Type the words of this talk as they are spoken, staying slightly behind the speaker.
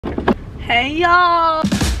Hey y'all!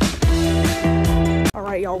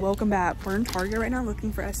 Alright y'all, welcome back. We're in Target right now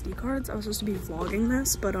looking for SD cards. I was supposed to be vlogging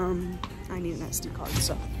this, but I need an SD card.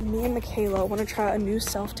 So me and Michaela want to try a new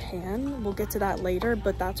self-tan. We'll get to that later,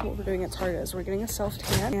 but that's what we're doing at Target is we're getting a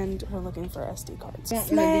self-tan and we're looking for SD cards.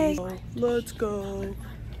 Slay. Let's go.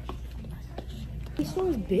 This store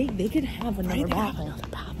is big. They could have another bathroom.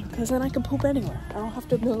 Because then I can poop anywhere. I don't have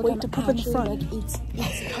to wait to poop in the front. Like it's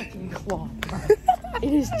touching cloth.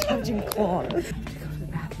 It is touching cloth.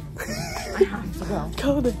 I have to go.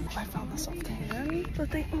 Go then. I found the self-tan,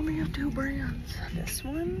 but they only have 2 brands. This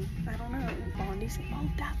one, I don't know. Bondi. Oh,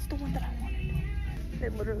 that's the one that I wanted.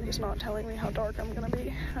 It literally is not telling me how dark I'm gonna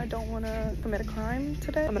be. I don't want to commit a crime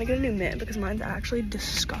today. I'm gonna get a new mitt because mine's actually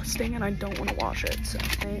disgusting and I don't want to wash it. So,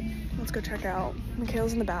 right, let's go check out.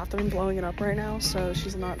 Michaela's in the bathroom blowing it up right now, so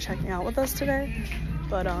she's not checking out with us today.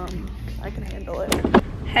 But I can handle it.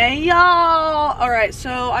 Hey y'all! Alright,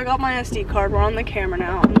 so I got my SD card. We're on the camera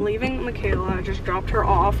now. I'm leaving Michaela. I just dropped her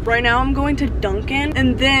off. Right now I'm going to Dunkin'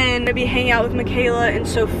 and then I'm gonna be hanging out with Michaela and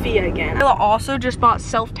Sophia again. Michaela also just bought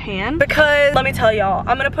self-tan because, let me tell y'all,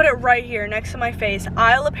 I'm gonna put it right here next to my face.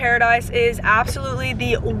 Isle of Paradise is absolutely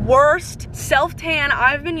the worst self-tan.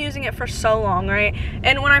 I've been using it for so long, right?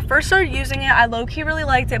 And when I first started using it, I low-key really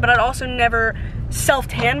liked it, but I'd also never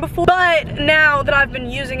self-tan before. But now that I've been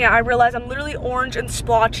using it, I realize I'm literally orange and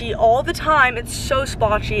splotchy all the time. It's so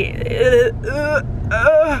splotchy.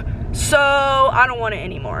 So I don't want it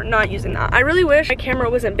anymore. Not using that. I really wish my camera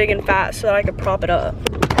wasn't big and fat so that I could prop it up.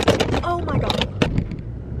 Oh my god.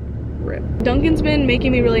 Rip. Dunkin's been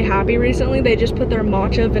making me really happy recently. They just put their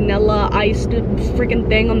matcha vanilla iced freaking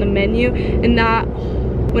thing on the menu, and that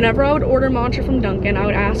whenever I would order matcha from Dunkin', I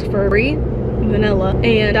would ask for free vanilla,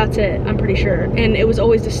 and that's it, I'm pretty sure. And it was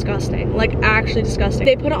always disgusting, like actually disgusting.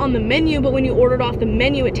 They put it on the menu, but when you ordered off the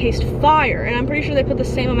menu, it tastes fire, and I'm pretty sure they put the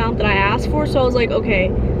same amount that I asked for, so I was like, okay,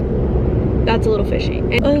 that's a little fishy.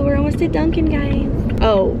 And, oh, we're almost at Dunkin', guys.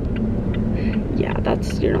 Oh, yeah,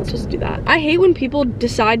 you're not supposed to do that. I hate when people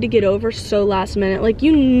decide to get over so last minute. Like,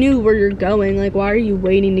 you knew where you're going. Like, why are you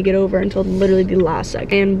waiting to get over until literally the last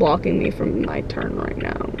second and blocking me from my turn right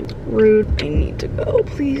now? Rude. I need to go.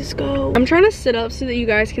 Please go. I'm trying to sit up so that you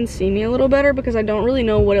guys can see me a little better because I don't really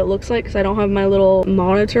know what it looks like because I don't have my little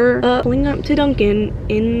monitor up. Pulling up to Dunkin'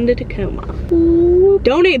 in the Tacoma. Ooh.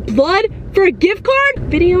 Donate blood for a gift card?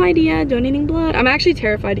 Video idea, donating blood. I'm actually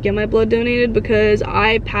terrified to get my blood donated because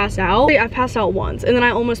I pass out. I passed out once and then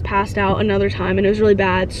I almost passed out another time and it was really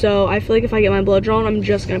bad. So I feel like if I get my blood drawn, I'm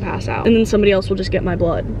just gonna pass out. And then somebody else will just get my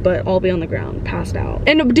blood, but I'll be on the ground, passed out.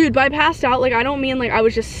 And dude, by passed out, like I don't mean like I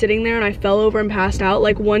was just sitting there and I fell over and passed out.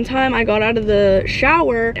 Like one time I got out of the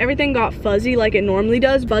shower, everything got fuzzy like it normally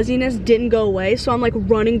does. Fuzziness didn't go away. So I'm like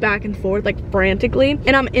running back and forth like frantically.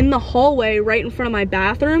 And I'm in the hallway right in front of my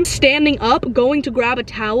bathroom, standing up, going to grab a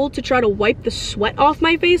towel to try to wipe the sweat off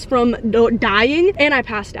my face from dying, and I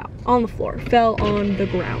passed out on the floor, fell on the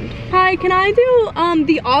ground. Hi, can I do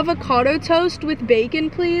the avocado toast with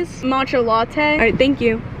bacon, please? Matcha latte. All right, thank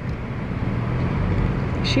you.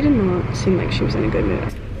 She did not seem like she was in a good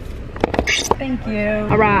mood. Thank you.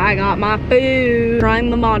 All right, I got my food.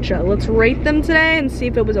 Trying the matcha. Let's rate them today and see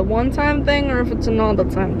if it was a one-time thing or if it's another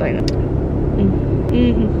time thing.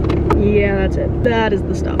 Yeah, that's it. That is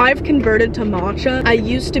the stuff. I've converted to matcha. I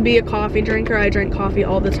used to be a coffee drinker. I drank coffee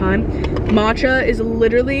all the time. Matcha is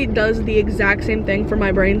literally does the exact same thing for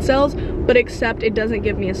my brain cells, but except it doesn't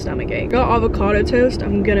give me a stomach ache. Got avocado toast.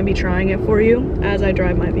 I'm gonna be trying it for you as I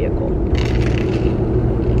drive my vehicle.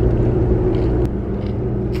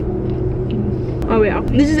 Oh yeah,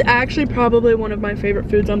 this is actually probably one of my favorite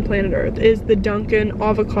foods on planet Earth is the Dunkin'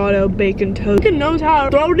 avocado bacon toast. Dunkin' knows how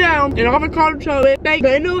to throw down an avocado toast with bacon.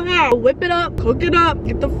 They know how to whip it up, cook it up,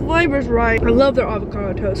 get the flavors right. I love their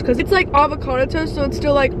avocado toast because it's like avocado toast, so it's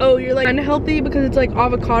still like, oh, you're like unhealthy because it's like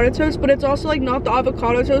avocado toast, but it's also like not the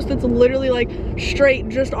avocado toast that's literally like straight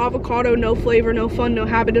just avocado, no flavor, no fun, no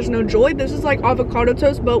happiness, no joy. This is like avocado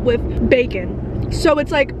toast but with bacon, so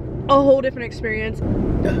it's like a whole different experience.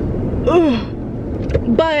 Ugh.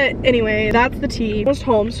 But anyway, that's the tea. Almost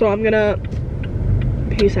home, so I'm gonna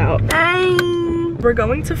peace out. We're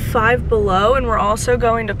going to Five Below, and we're also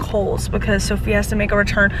going to Kohl's because Sophia has to make a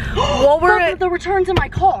return. While we're at the return's in my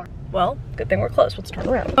car. Well, good thing we're close. Let's turn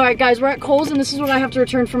around. All right, guys, we're at Kohl's, and this is what I have to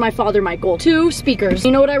return for my father, Michael. 2 speakers.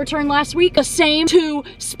 You know what I returned last week? The same 2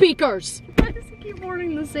 speakers. Why does he keep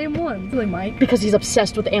ordering the same ones? Really, Mike? Because he's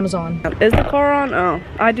obsessed with Amazon. Is the car on? Oh,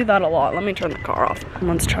 I do that a lot. Let me turn the car off.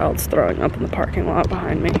 Someone's child's throwing up in the parking lot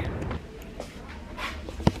behind me.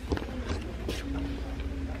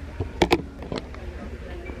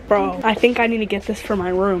 Bro, I think I need to get this for my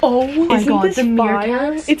room. Oh my god, this the fire?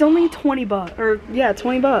 meerkats? It's only 20 bucks, or yeah,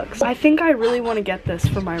 20 bucks. I think I really want to get this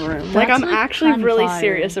for my room. Like, I'm actually really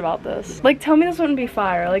serious about this. Like, tell me this wouldn't be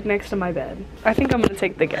fire, like next to my bed. I think I'm gonna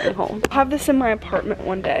take the gang home. I'll have this in my apartment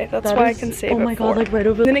one day. That's why I can save it. Oh my god, like right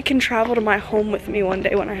over. Then it can travel to my home with me one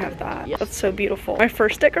day when I have that. Yes. That's so beautiful. My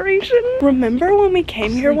first decoration. Remember when we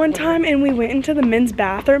came here one time and we went into the men's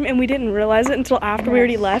bathroom and we didn't realize it until after we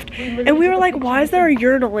already left? And we were like, why is there a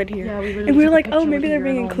urinal in here? Yeah, and we were like, oh, maybe they're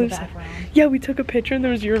being inclusive. Yeah, we took a picture and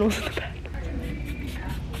there was urinals in the back.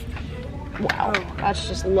 Wow, that's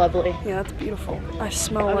just lovely. Yeah, that's beautiful. I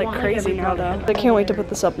smell like crazy now though. I can't wait to put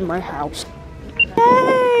this up in my house.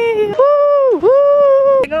 Hey! Woo! Woo!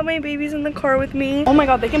 I got my babies in the car with me. Oh my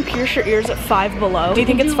god, they can pierce your ears at $5 Below. Do you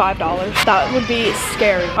think it's $5? That would be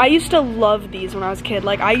scary. I used to love these when I was a kid.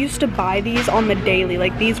 Like, I used to buy these on the daily.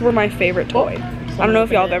 Like, these were my favorite toy. I don't know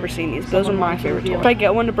if y'all have ever seen these. Those are my favorite toys. If I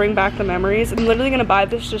get one to bring back the memories, I'm literally gonna buy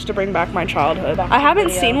this just to bring back my childhood. I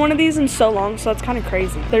haven't seen one of these in so long, so that's kind of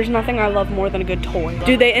crazy. There's nothing I love more than a good toy.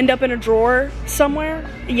 Do they end up in a drawer somewhere?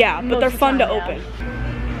 Yeah, but they're fun to open.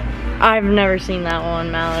 I've never seen that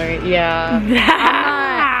one, Mallory. Yeah.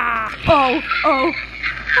 Oh.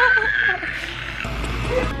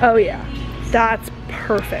 Oh yeah. That's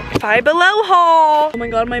perfect. $5 Below haul. Oh my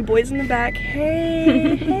god, my boy's in the back.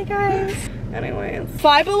 Hey, hey guys. Anyways,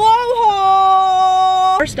 $5 Below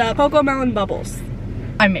haul. First up, Cocoa Melon Bubbles.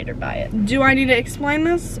 I made her buy it. Do I need to explain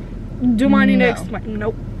this? Do I need to explain?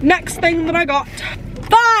 Nope. Next thing that I got.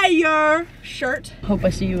 Fire shirt. Hope I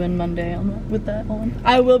see you in Monday with that on.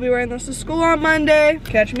 I will be wearing this to school on Monday.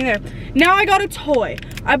 Catch me there. Now I got a toy.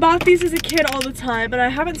 I bought these as a kid all the time, but I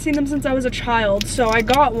haven't seen them since I was a child, so I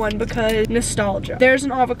got one because nostalgia. There's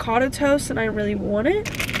an avocado toast and I really want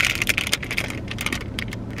it.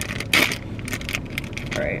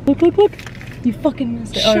 All right. Look. You fucking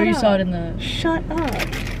missed it. Shut oh, you up. saw it in the... Shut up.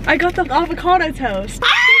 I got the avocado toast.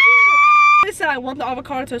 I said I want the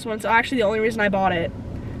avocado toast one, so actually the only reason I bought it.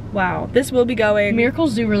 Wow, this will be going.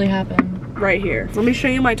 Miracles do really happen. Right here. Let me show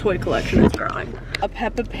you my toy collection. It's growing. A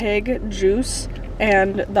Peppa Pig juice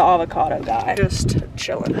and the avocado guy. Just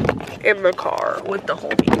chilling in the car with the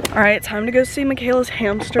homie. All right, time to go see Michaela's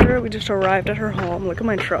hamster. We just arrived at her home. Look at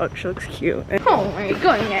my truck, she looks cute. Oh my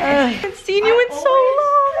goodness. I haven't seen you in so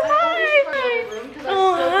long. Hi.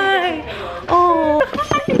 Oh, hi. Oh,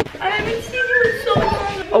 hi. I haven't seen you in so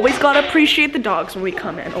long. Always gotta appreciate the dogs when we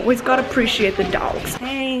come in. Always gotta appreciate the dogs.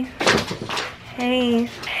 Hey. Hey.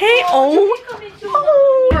 Hey. Oh.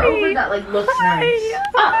 We're over that like looks nice.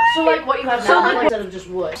 Oh, so like what you have now instead of just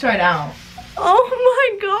wood. Try it out. Oh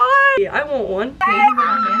my god. Yeah, I want one.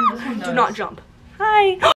 Do not jump.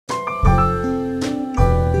 Hi. No,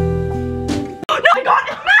 I got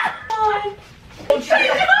it. Oh, shut the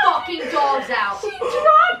fucking dogs out. She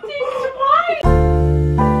dropped it twice.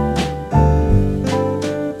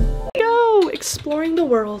 Exploring the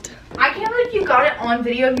world. I can't believe you got it on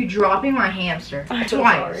video of you dropping my hamster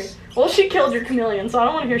twice. Well, she killed your chameleon, so I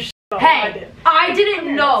don't want to hear shit about what I did. I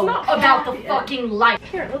didn't know about the fucking light.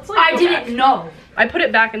 Here, let's like I didn't know. I put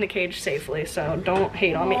it back in the cage safely, so don't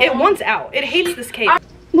hate on me. It wants out. It hates this cage.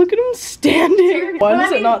 Look at him standing. Why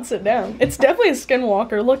does it not sit down? It's definitely a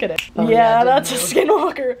skinwalker. Look at it. Oh, yeah, that's a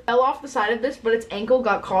skinwalker. Fell off the side of this, but its ankle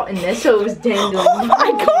got caught in this, so it was dangling. Oh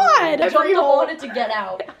my god! I tried to hold it to get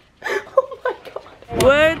out. Oh my god.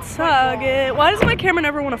 What's Target? Why does my camera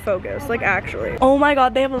never want to focus? Like, actually. Oh my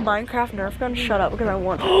god, they have a Minecraft Nerf gun. Shut up, because I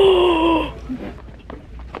want.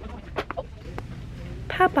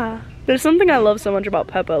 Peppa. There's something I love so much about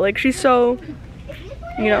Peppa. Like, she's so,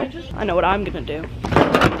 you know, I know what I'm gonna do.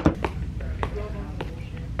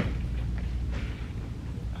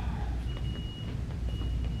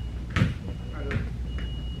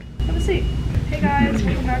 Have a seat. Hey guys,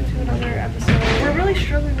 welcome back to another episode. We're really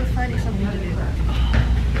struggling with finding something to do.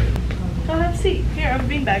 Go have a seat. Here, I have a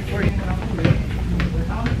beanbag for you.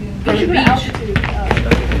 Go to the beach.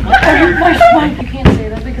 You can't say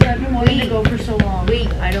that because I've been wanting to go for so long. Wait,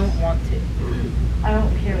 I don't want to. I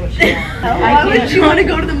don't care what you want. Why would you want to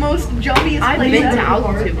go to the most jumpiest place? I've been to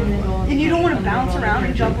altitude. And you don't want to bounce around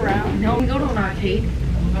and jump around? No, we go to an arcade.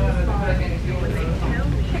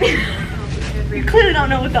 You clearly don't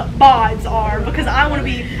know what the vibes are because I want to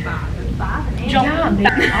be jumping.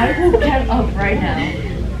 Yeah, I will get up right now.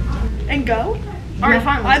 And go? Alright,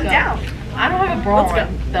 fine, let's I'm go. Down. I don't have a bra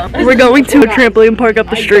on. We're going to a trampoline park up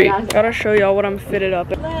the street. Gotta show y'all what I'm fitted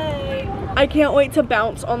up in. I can't wait to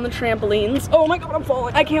bounce on the trampolines. Oh my god, I'm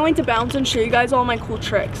falling. I can't wait to bounce and show you guys all my cool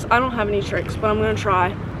tricks. I don't have any tricks, but I'm gonna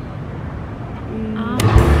try.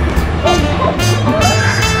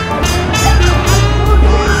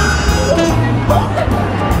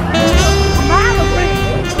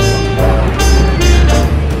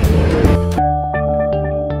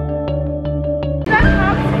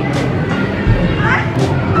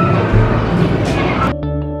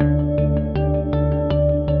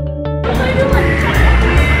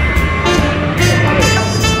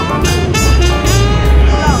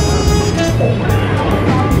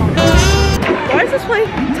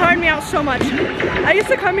 so much. I used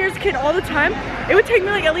to come here as a kid all the time. It would take me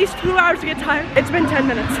like at least 2 hours to get tired. It's been 10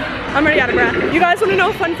 minutes. I'm already out of breath. You guys want to know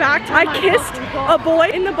a fun fact? I kissed a boy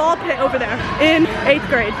in the ball pit over there in 8th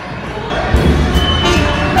grade.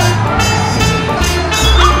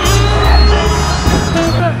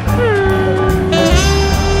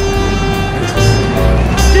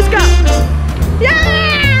 Just go.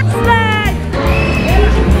 Yeah! Slay!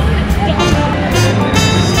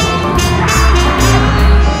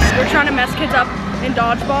 We're trying to mess kids up in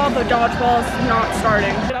dodgeball, but dodgeball's not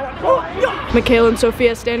starting. Michaela and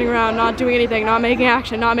Sophia standing around, not doing anything, not making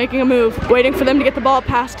action, not making a move, waiting for them to get the ball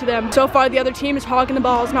passed to them. So far, the other team is hogging the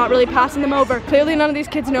balls, not really passing them over. Clearly, none of these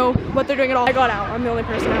kids know what they're doing at all. I got out. I'm the only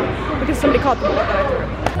person out because somebody caught the ball that I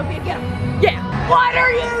threw. Sophia, get him. Yeah. What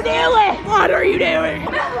are you doing? What are you doing?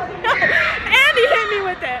 And he hit me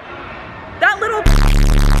with it. That little.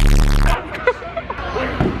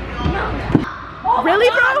 Really,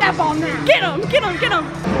 bro? Get him! Get him! Get him!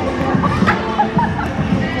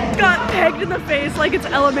 Got pegged in the face like it's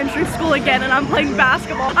elementary school again and I'm playing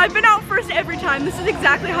basketball. I've been out first every time. This is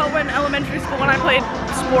exactly how I went in elementary school when I played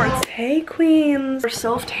sports. Hey queens! We're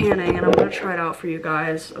self-tanning and I'm gonna try it out for you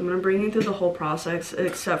guys. I'm gonna bring you through the whole process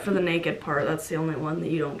except for the naked part. That's the only one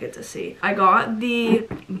that you don't get to see. I got the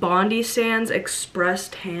Bondi Sands Express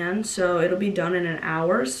Tan, so it'll be done in an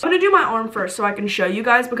hour. So I'm gonna do my arm first so I can show you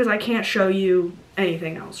guys because I can't show you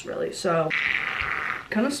anything else really. So,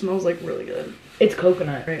 kind of smells like really good. It's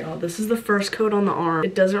coconut. Right, oh, this is the first coat on the arm.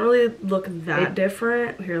 It doesn't really look that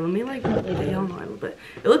different. Here, let me like lay on a little bit.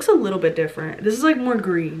 It looks a little bit different. This is like more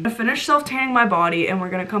green. I'm gonna finish self-tanning my body and we're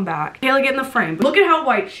gonna come back. Kayla, get in the frame. Look at how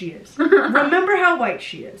white she is. Remember how white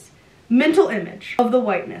she is. Mental image of the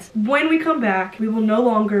whiteness. When we come back, we will no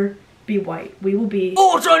longer be white. We will be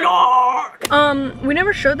dark. We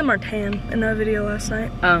never showed them our tan in that video last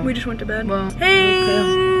night. Oh. We just went to bed. Well,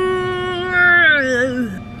 hey.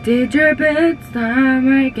 Did your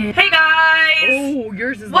bedtime again? Hey guys! Oh,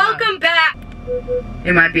 yours is welcome back!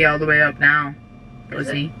 It might be all the way up now.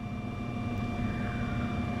 Pussy.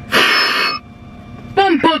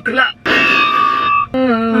 Bumper clap!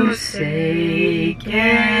 Oh, say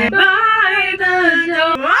goodbye the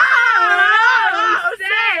door.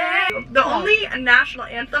 The only national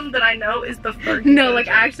anthem that I know is the Fergie. No, like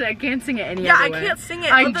actually I can't sing it any other way. I can't sing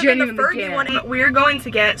it I other than the genuinely Fergie can't. one. We're going to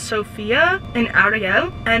get Sophia and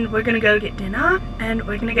Ariel, and we're gonna go get dinner, and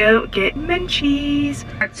we're gonna go get munchies.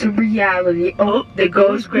 Back to reality. Oh, there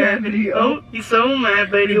goes gravity. Oh, he's so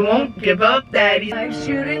mad, but he won't give up, daddy.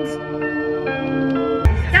 Shootings.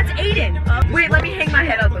 That's Aiden. Wait, let me hang my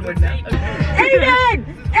head out the window. Aiden!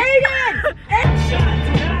 Aiden!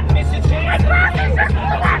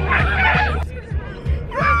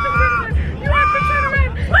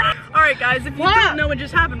 Alright guys, if you don't know what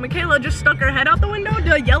just happened, Michaela just stuck her head out the window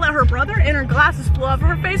to yell at her brother and her glasses flew off of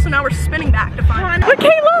her face, so now we're spinning back to find her.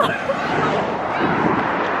 Michaela!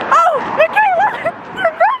 Oh, Michaela!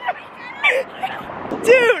 Your brother!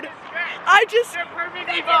 Dude, I just... You're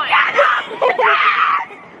perfectly fine.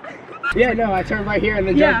 Yeah, no, I turned right here and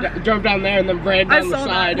then drove down there and then ran down the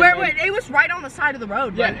side. Wait, it was right on the side of the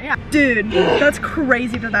road. Yeah. Right? Yeah. Dude, that's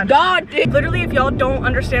crazy that God, dude. Literally, if y'all don't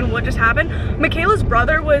understand what just happened, Michaela's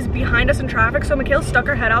brother was behind us in traffic, so Michaela stuck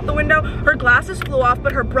her head out the window. Her glasses flew off,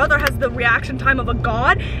 but her brother has the reaction time of a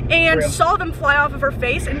god and saw them fly off of her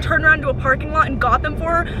face and turned around to a parking lot and got them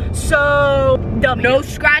for her. So, W. No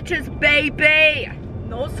scratches, baby.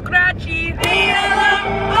 No scratchy.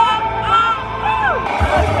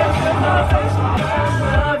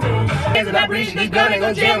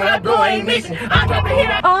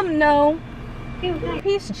 No.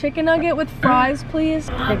 Piece chicken nugget with fries, please.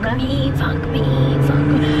 Fuck me.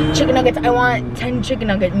 Chicken nuggets, I want 10 chicken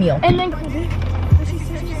nugget meal. And then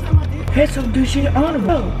Hey, so do shit on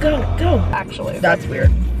go. actually, That's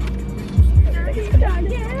weird.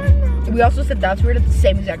 We also said that's weird at the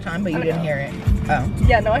same exact time, but you didn't hear it. Oh.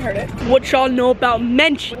 Yeah, no, I heard it. What y'all know about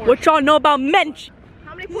mensch? What y'all know about mensch?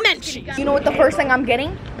 How many menchies? You know what the first thing I'm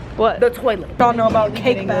getting? What? The toilet. What y'all know about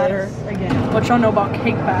cake batter? What y'all know about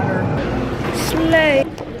cake batter? Slay.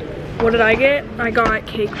 What did I get? I got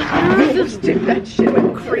cake batter. Just do that shit.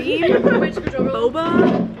 With cream,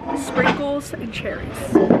 boba, sprinkles, and cherries.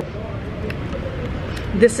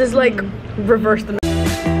 This is like reverse the